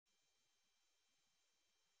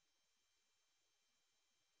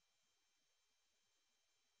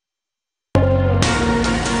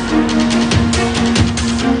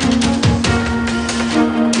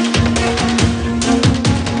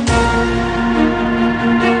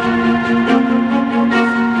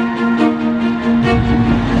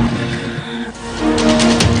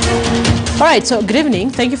right, so good evening.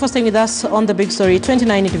 Thank you for staying with us on The Big Story.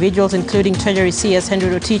 29 individuals, including Treasury CS Henry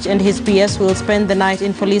Rotich and his PS, will spend the night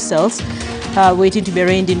in police cells, waiting to be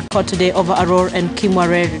arraigned in court today over Aror and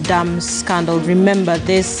Kimwarer dam scandal. Remember,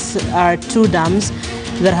 these are two dams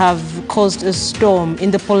that have caused a storm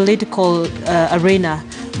in the political arena,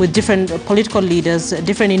 with different political leaders,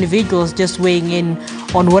 different individuals just weighing in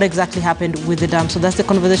on what exactly happened with the dam. So that's the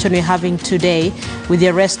conversation we're having today with the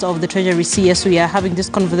arrest of the Treasury CS. We are having this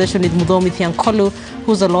conversation with Muthomi Thiankolu,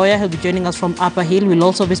 who's a lawyer. He'll be joining us from Upper Hill. We'll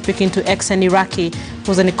also be speaking to Exen Iraqi,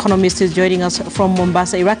 who's an economist, who's joining us from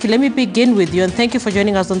Mombasa. Iraqi, let me begin with you, and thank you for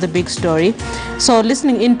joining us on The Big Story. So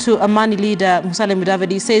listening into Amani leader Musalia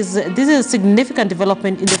Mudavadi, says this is a significant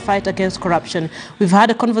development in the fight against corruption. We've had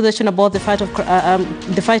a conversation about the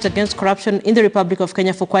fight against corruption in the Republic of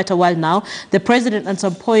Kenya for quite a while now. The president at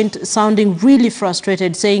some point sounding really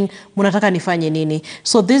frustrated, saying, "Munataka nifanye nini?"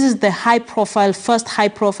 So this is the first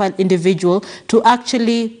high-profile individual to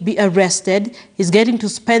actually be arrested. He's getting to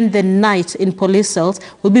spend the night in police cells.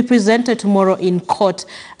 Will be presented tomorrow in court.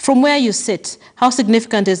 From where you sit, how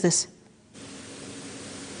significant is this?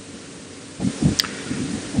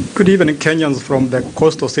 Good evening, Kenyans from the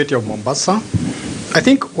coastal city of Mombasa. I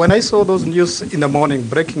think when I saw those news in the morning,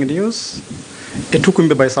 breaking news, it took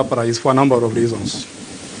me by surprise for a number of reasons.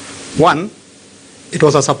 One, it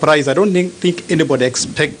was a surprise. I don't think anybody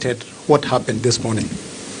expected what happened this morning.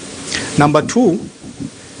 Number two,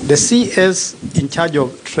 the CS in charge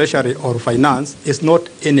of Treasury or Finance is not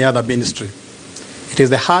any other ministry. It is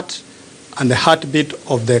the heart and the heartbeat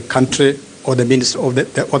of the country or the ministry or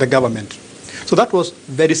the government. So that was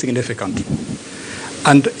very significant.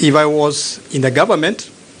 And if I was in the government,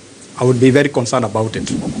 I would be very concerned about it.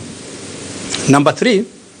 Number three,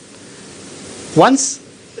 once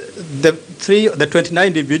the 29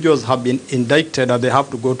 individuals have been indicted and they have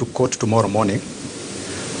to go to court tomorrow morning,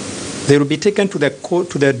 they will be taken to the court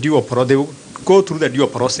they will go through the due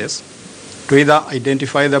process to either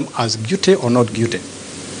identify them as guilty or not guilty.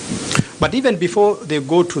 But even before they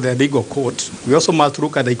go to the legal court, we also must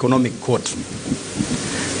look at the economic court.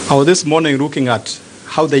 I was this morning looking at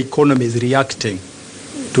how the economy is reacting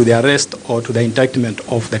to the arrest or to the indictment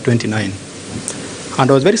of the 29. And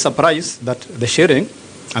I was very surprised that the sharing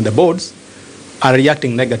and the boards are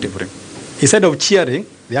reacting negatively. Instead of cheering,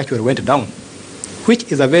 they actually went down,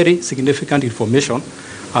 which is a very significant information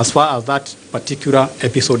as far as that particular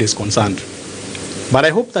episode is concerned. But I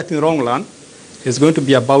hope that in the long run, it's going to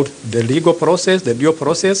be about the legal process, the due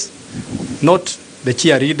process, not the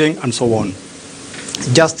cheerleading and so on.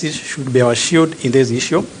 Justice should be our shield in this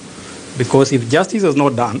issue, because if justice is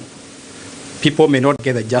not done, people may not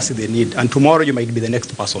get the justice they need, and tomorrow you might be the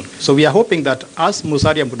next person. So we are hoping that, as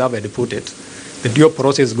Musalia Mudavadi put it, the due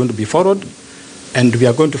process is going to be followed, and we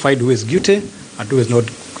are going to find who is guilty and who is not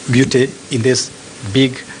guilty in this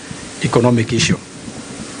big economic issue.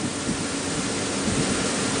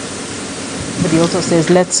 But he also says,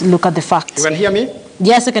 let's look at the facts. You can hear me?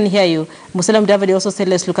 Yes, I can hear you. Musalia Mudavadi also said,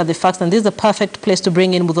 let's look at the facts. And this is the perfect place to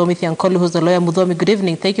bring in Muthomi Thiankolu, who's the lawyer. Muthomi, good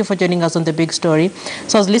evening. Thank you for joining us on The Big Story.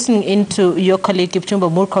 So I was listening into your colleague, Kipchumba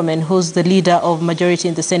Murkomen, who's the leader of majority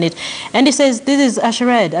in the Senate. And he says, this is a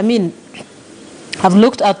charade. I mean, I've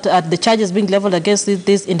looked at the charges being leveled against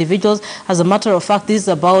these individuals. As a matter of fact, this is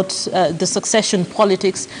about the succession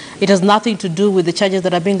politics. It has nothing to do with the charges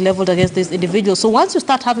that are being leveled against these individuals. So once you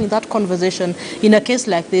start having that conversation in a case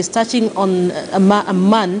like this, touching on a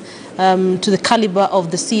man to the caliber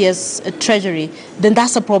of the CS Treasury, then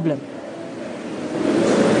that's a problem.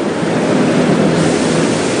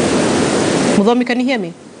 Muthomi, can you hear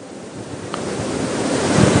me?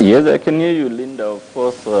 Yes, I can hear you, Linda. Of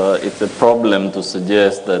course, it's a problem to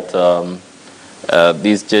suggest that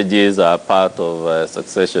these charges are part of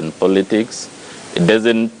succession politics. It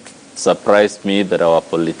doesn't surprise me that our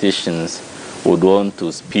politicians would want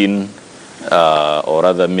to spin or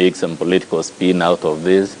rather make some political spin out of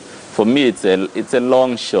this. For me, it's a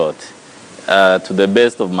long shot. To the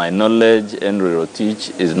best of my knowledge, Henry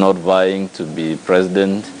Rotich is not vying to be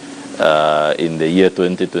president. In the year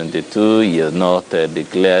 2022, he has not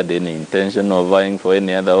declared any intention of vying for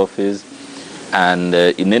any other office. And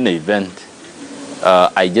in any event,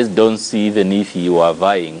 I just don't see even if he were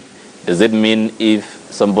vying. Does it mean if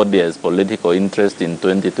somebody has political interest in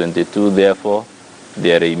 2022, therefore,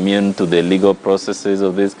 they are immune to the legal processes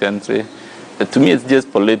of this country? To me, it's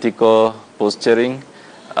just political posturing,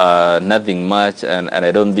 nothing much, and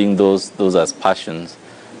I don't think those as passions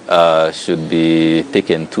should be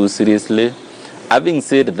taken too seriously. Having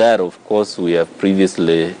said that, of course, we have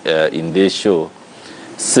previously in this show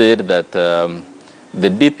said that the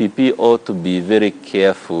DPP ought to be very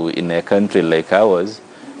careful in a country like ours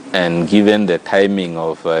and given the timing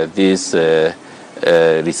of this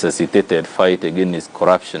resuscitated fight against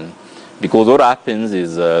corruption. Because what happens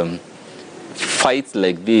is fights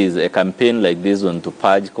like this, a campaign like this one to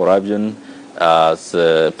purge corruption,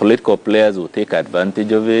 political players will take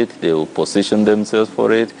advantage of it, they will position themselves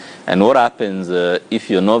for it. And what happens if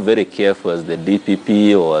you're not very careful as the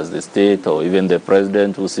DPP or as the state or even the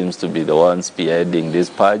president, who seems to be the one spearheading this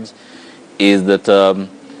purge, is that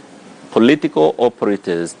political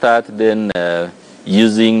operators start then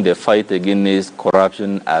using the fight against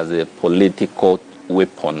corruption as a political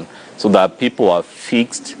weapon, so that people are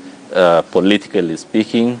fixed, politically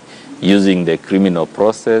speaking, using the criminal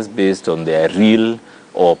process based on their real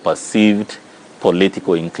or perceived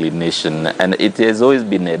political inclination. And it has always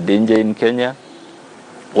been a danger in Kenya.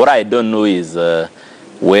 What I don't know is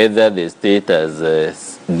whether the state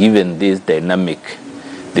has given this dynamic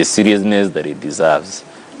the seriousness that it deserves.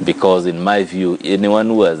 Because in my view, anyone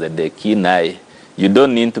who has a keen eye, you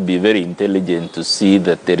don't need to be very intelligent to see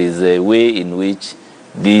that there is a way in which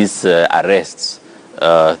these arrests,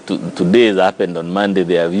 today has happened on Monday,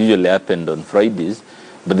 they have usually happened on Fridays,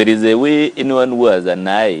 but there is a way anyone who has an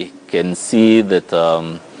eye can see that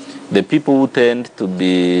the people who tend to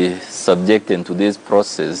be subjected to this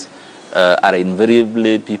process are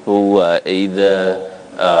invariably people who are either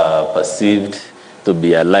perceived to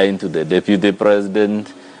be aligned to the deputy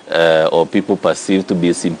president, or people perceived to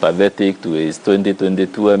be sympathetic to his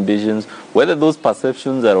 2022 ambitions. Whether those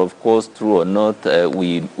perceptions are, of course, true or not,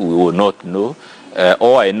 we will not know.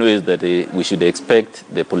 All I know is that we should expect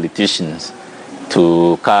the politicians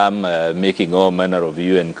to come making all manner of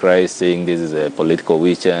hue and cry, saying this is a political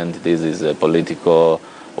witch hunt, this is a political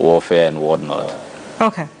warfare and whatnot.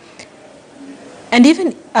 Okay. And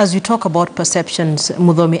even as you talk about perceptions,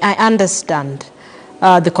 Muthomi, I understand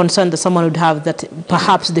the concern that someone would have that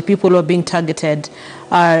perhaps the people who are being targeted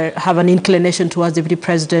have an inclination towards Deputy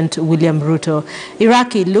President William Ruto.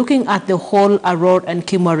 Iraqi, looking at the whole Aurora and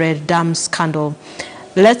Kimware Dam scandal,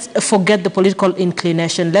 let's forget the political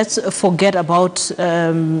inclination. Let's forget about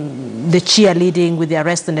the cheerleading with the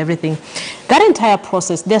arrest and everything. That entire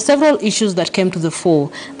process, there are several issues that came to the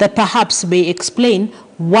fore that perhaps may explain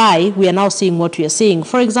why we are now seeing what we are seeing.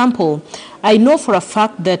 For example, I know for a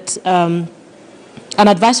fact that an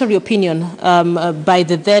advisory opinion by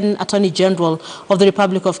the then Attorney General of the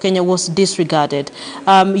Republic of Kenya was disregarded.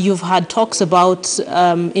 You've had talks about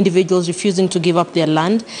individuals refusing to give up their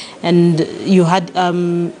land, and you had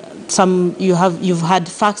you've had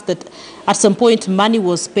facts that at some point money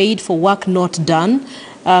was paid for work not done.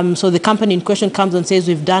 So the company in question comes and says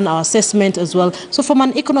we've done our assessment as well. So from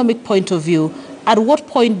an economic point of view, at what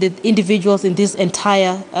point did individuals in this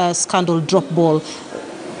entire scandal drop ball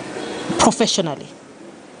professionally?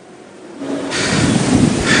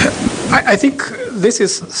 I think this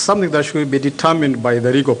is something that should be determined by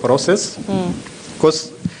the legal process.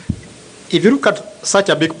 Because if you look at such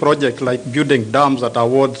a big project like building dams that are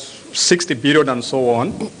worth 60 billion and so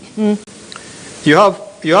on, you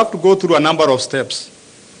have to go through a number of steps.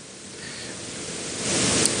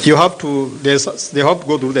 They have to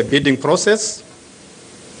go through the bidding process.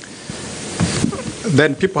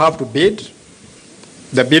 Then people have to bid.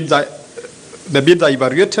 The bids are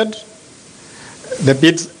evaluated.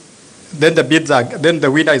 Then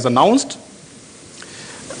the winner is announced,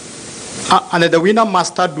 and the winner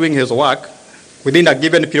must start doing his work within a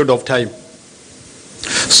given period of time.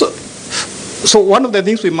 So one of the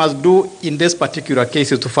things we must do in this particular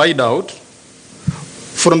case is to find out,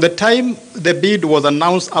 from the time the bid was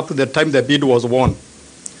announced up to the time the bid was won,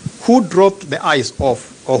 who dropped the eyes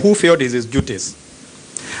off or who failed his duties.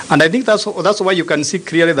 And I think that's why you can see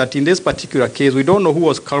clearly that in this particular case, we don't know who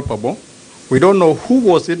was culpable. We don't know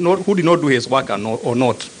who did not do his work or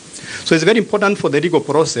not. So it's very important for the legal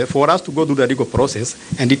process, for us to go through the legal process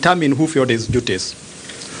and determine who failed his duties.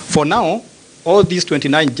 For now, all these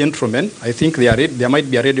 29 gentlemen, I think there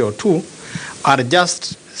might be a lady or two, are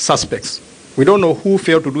just suspects. We don't know who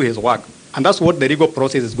failed to do his work. And that's what the legal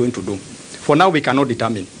process is going to do. For now, we cannot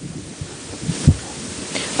determine.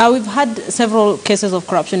 We've had several cases of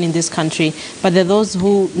corruption in this country, but there are those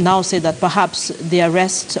who now say that perhaps the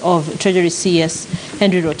arrest of Treasury CS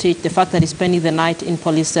Henry Rotich, the fact that he's spending the night in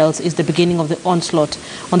police cells, is the beginning of the onslaught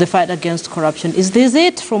on the fight against corruption. Is this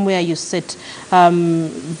it from where you sit,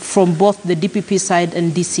 from both the DPP side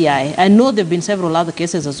and DCI? I know there have been several other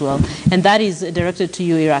cases as well, and that is directed to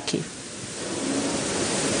you, Iraqi.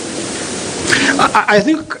 I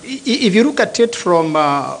think if you look at it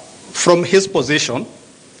from his position,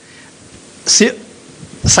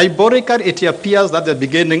 symbolically, it appears that the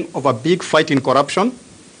beginning of a big fight in corruption,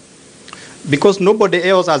 because nobody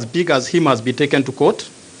else as big as him has been taken to court.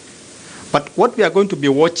 But what we are going to be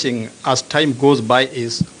watching as time goes by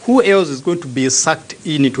is who else is going to be sucked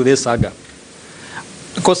into this saga.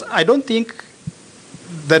 Because I don't think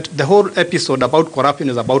that the whole episode about corruption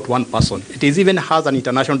is about one person. It is even has an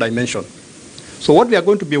international dimension. So what we are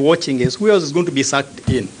going to be watching is who else is going to be sucked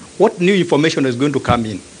in, what new information is going to come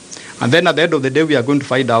in. And then at the end of the day, we are going to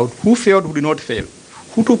find out who failed, who did not fail,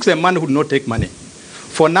 who took the money, who did not take money.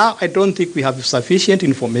 For now, I don't think we have sufficient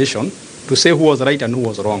information to say who was right and who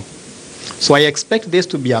was wrong. So I expect this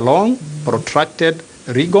to be a long, protracted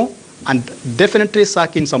rigor and definitely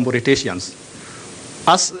suck in some politicians.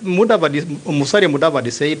 As Musalia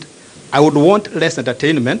Mudavadi said, I would want less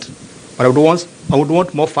entertainment, but I would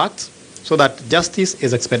want more facts so that justice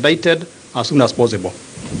is expedited as soon as possible.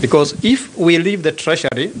 Because if we leave the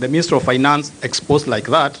Treasury, the Minister of Finance, exposed like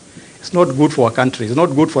that, it's not good for our country. It's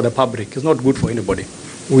not good for the public. It's not good for anybody.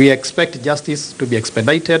 We expect justice to be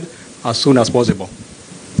expedited as soon as possible.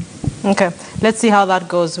 Okay, let's see how that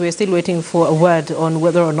goes. We're still waiting for a word on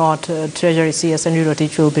whether or not Treasury CS Henry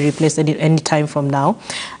Rotich will be replaced any time from now.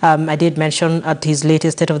 I did mention at his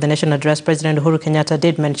latest State of the Nation address, President Uhuru Kenyatta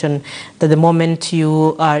did mention that the moment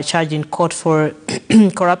you are charged in court for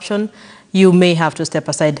corruption, you may have to step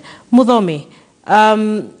aside. Muthomi,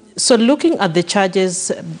 so looking at the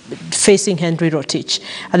charges facing Henry Rotich,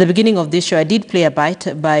 at the beginning of this show, I did play a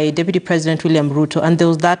bite by Deputy President William Ruto, and there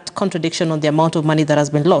was that contradiction on the amount of money that has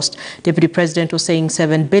been lost. Deputy President was saying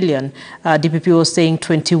 7 billion, DPP was saying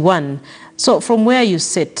 21. So from where you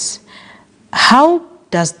sit, how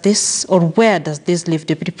does this, or where does this leave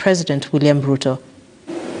Deputy President William Ruto?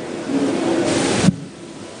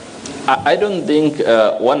 I don't think,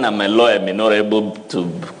 I'm a lawyer, may not able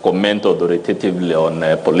to comment authoritatively on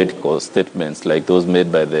political statements like those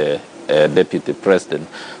made by the Deputy President.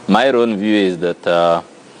 My own view is that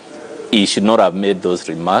he should not have made those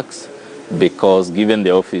remarks because given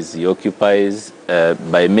the office he occupies,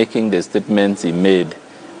 by making the statements he made,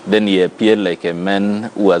 then he appeared like a man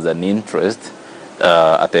who has an interest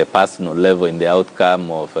at a personal level in the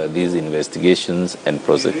outcome of these investigations and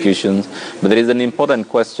prosecutions. But there is an important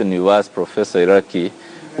question you asked, Professor Iraki,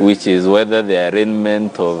 which is whether the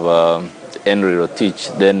arraignment of Henry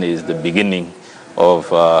Rotich then is the beginning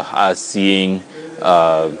of us seeing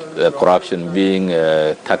corruption being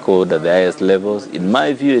tackled at the highest levels. In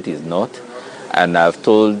my view, it is not. And I've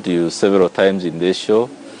told you several times in this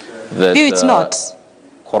show that it's not.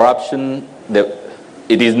 Corruption,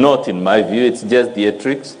 it is not, in my view. It's just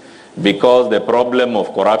theatrics, because the problem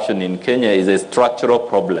of corruption in Kenya is a structural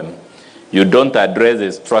problem. You don't address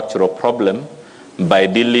a structural problem by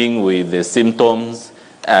dealing with the symptoms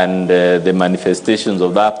and the manifestations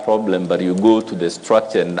of that problem, but you go to the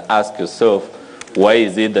structure and ask yourself, why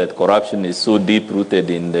is it that corruption is so deep-rooted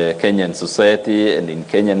in the Kenyan society and in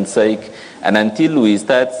Kenyan psyche? And until we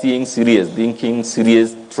start seeing serious thinking,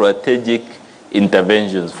 serious strategic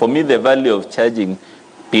interventions, for me, the value of charging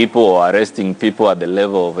people or arresting people at the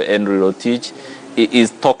level of Henry Rotich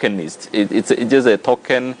is tokenist. It's just a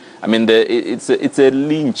token. I mean, it's a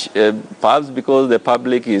lynch, perhaps because the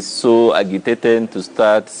public is so agitated to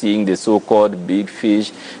start seeing the so-called big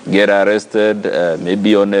fish get arrested,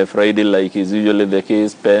 maybe on a Friday like is usually the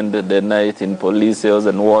case, spend the night in police cells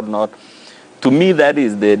and whatnot. To me, that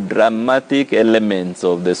is the dramatic elements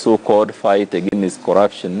of the so-called fight against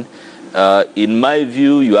corruption. In my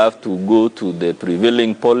view, you have to go to the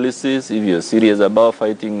prevailing policies. If you're serious about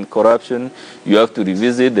fighting corruption, you have to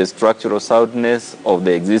revisit the structural soundness of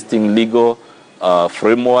the existing legal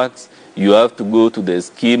frameworks. You have to go to the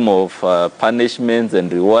scheme of punishments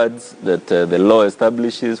and rewards that the law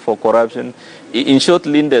establishes for corruption. In short,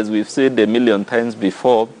 Linda, as we've said a million times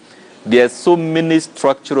before, there are so many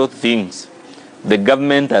structural things the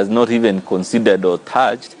government has not even considered or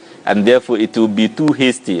touched, and therefore it will be too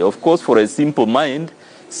hasty. Of course, for a simple mind,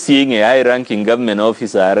 seeing a high-ranking government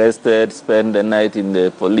officer arrested, spend the night in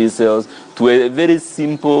the police cells, to a very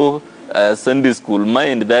simple Sunday school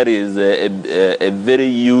mind, that is a very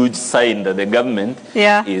huge sign that the government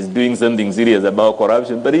is doing something serious about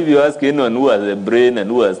corruption. But if you ask anyone who has a brain and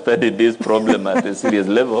who has studied this problem at a serious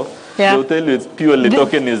level, they'll tell you it's purely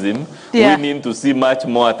tokenism. We need to see much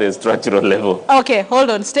more at a structural level. Okay, hold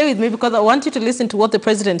on. Stay with me, because I want you to listen to what the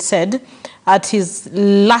president said at his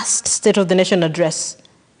last State of the Nation address.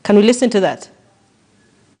 Can we listen to that?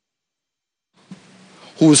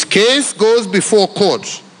 Whose case goes before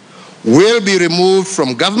court will be removed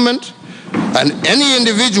from government, and any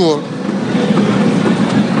individual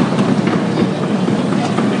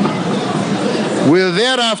will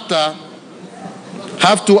thereafter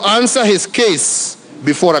have to answer his case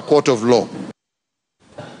before a court of law.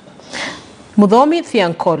 Muthomi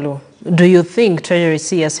Thiankolu, Do you think Treasury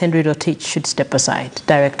CS Henry Rotich should step aside?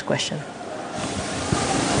 Direct question.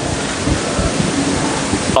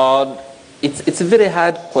 It's a very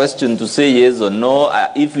hard question to say yes or no.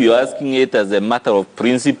 If you're asking it as a matter of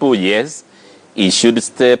principle, yes, he should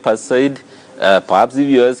step aside. Perhaps if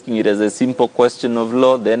you're asking it as a simple question of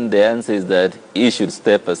law, then the answer is that he should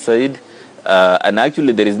step aside. And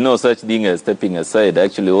actually, there is no such thing as stepping aside.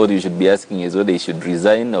 Actually, what you should be asking is whether he should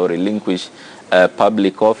resign or relinquish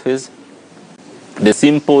public office. The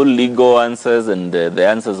simple legal answers and the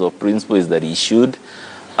answers of principle is that he should.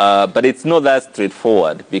 But it's not that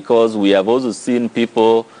straightforward, because we have also seen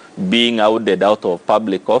people being outed out of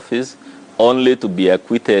public office only to be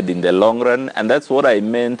acquitted in the long run. And that's what I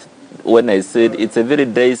meant when I said it's a very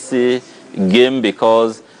dicey game,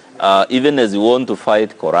 because even as we want to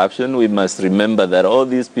fight corruption, we must remember that all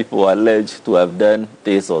these people are alleged to have done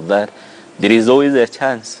this or that. There is always a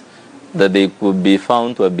chance that they could be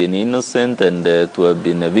found to have been innocent and to have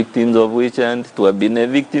been victims of witch hunt, to have been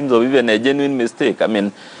victims of even a genuine mistake. I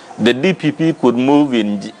mean, the DPP could move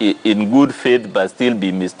in good faith but still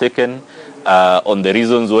be mistaken on the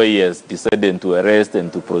reasons why he has decided to arrest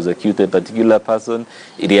and to prosecute a particular person.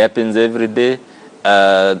 It happens every day.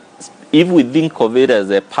 If we think of it as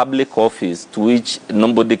a public office to which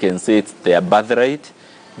nobody can say it's their birthright,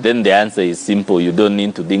 then the answer is simple. You don't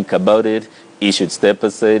need to think about it. He should step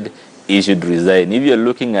aside. He should resign. If you're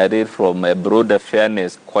looking at it from a broader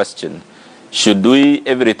fairness question, should we,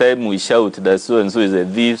 every time we shout that so-and-so is a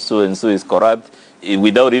thief, so-and-so is corrupt,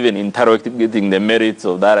 without even interrogating the merits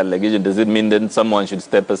of that allegation, does it mean that someone should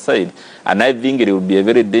step aside? And I think it would be a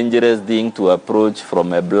very dangerous thing to approach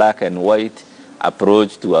from a black and white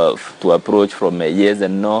approach to approach from a yes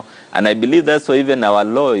and no. And I believe that's why even our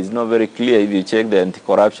law is not very clear. If you check the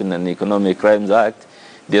Anti-Corruption and Economic Crimes Act,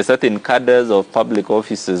 there are certain cadres of public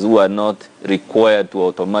offices who are not required to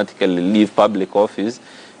automatically leave public office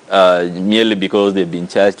merely because they've been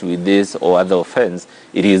charged with this or other offense.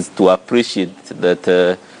 It is to appreciate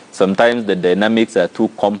that sometimes the dynamics are too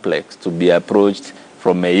complex to be approached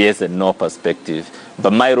from a yes and no perspective.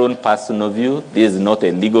 But my own personal view, this is not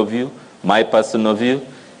a legal view, my personal view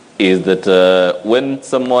is that when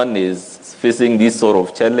someone is facing these sort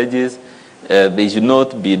of challenges, they should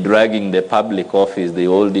not be dragging the public office they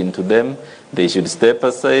hold into them. They should step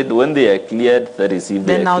aside. When they are cleared, that is, if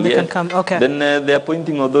they are cleared, they can come. Okay. Then the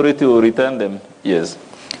appointing authority will return them. Yes.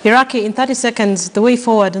 Iraqi, in 30 seconds, the way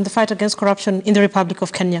forward in the fight against corruption in the Republic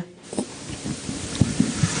of Kenya.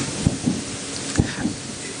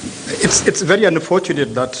 It's very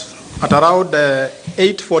unfortunate that at around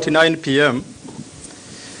 8:49 p.m.,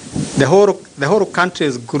 the whole country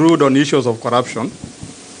is glued on issues of corruption.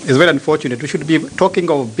 It's very unfortunate. We should be talking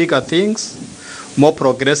of bigger things, more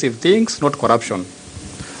progressive things, not corruption.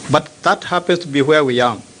 But that happens to be where we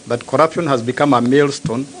are, that corruption has become a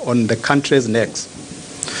millstone on the country's necks.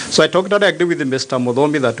 So I totally agree with Mr.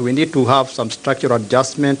 Mudomi that we need to have some structural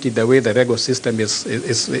adjustment in the way the legal system is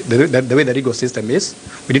the way the legal system is.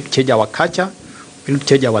 We need to change our culture. We need to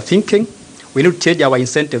change our thinking. We need to change our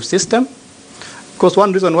incentive system. Because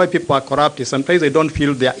one reason why people are corrupt is sometimes they don't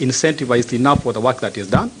feel they are incentivized enough for the work that is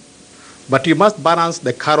done. But you must balance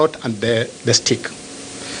the carrot and the stick.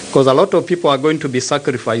 Because a lot of people are going to be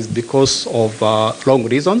sacrificed because of wrong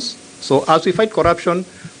reasons. So as we fight corruption,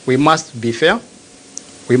 we must be fair.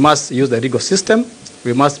 We must use the legal system.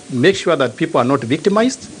 We must make sure that people are not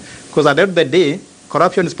victimized. Because at the end of the day,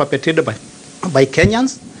 corruption is perpetrated by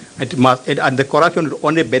Kenyans, and the corruption will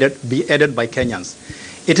only be aided by Kenyans.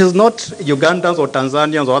 It is not Ugandans or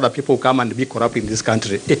Tanzanians or other people who come and be corrupt in this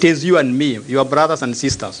country. It is you and me, your brothers and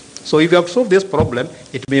sisters. So if you have solved this problem,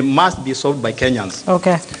 it must be solved by Kenyans.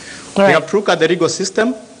 Okay. Right. We have to look at the legal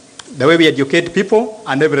system, the way we educate people,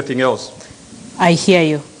 and everything else. I hear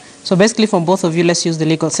you. So basically from both of you, let's use the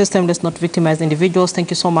legal system. Let's not victimize individuals.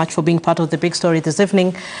 Thank you so much for being part of the big story this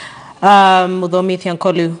evening. Mudomi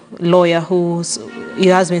Thiankolu, lawyer he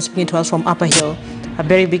has been speaking to us from Upper Hill. A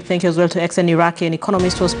very big thank you as well to ex-an Iraqi, an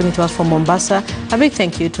economist who was speaking to us from Mombasa. A big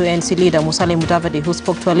thank you to ANC leader Musalia Mudavadi, who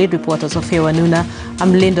spoke to our lead reporters of Wanuna.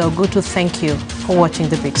 I'm Linda Ogutu. Thank you for watching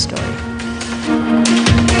The Big Story.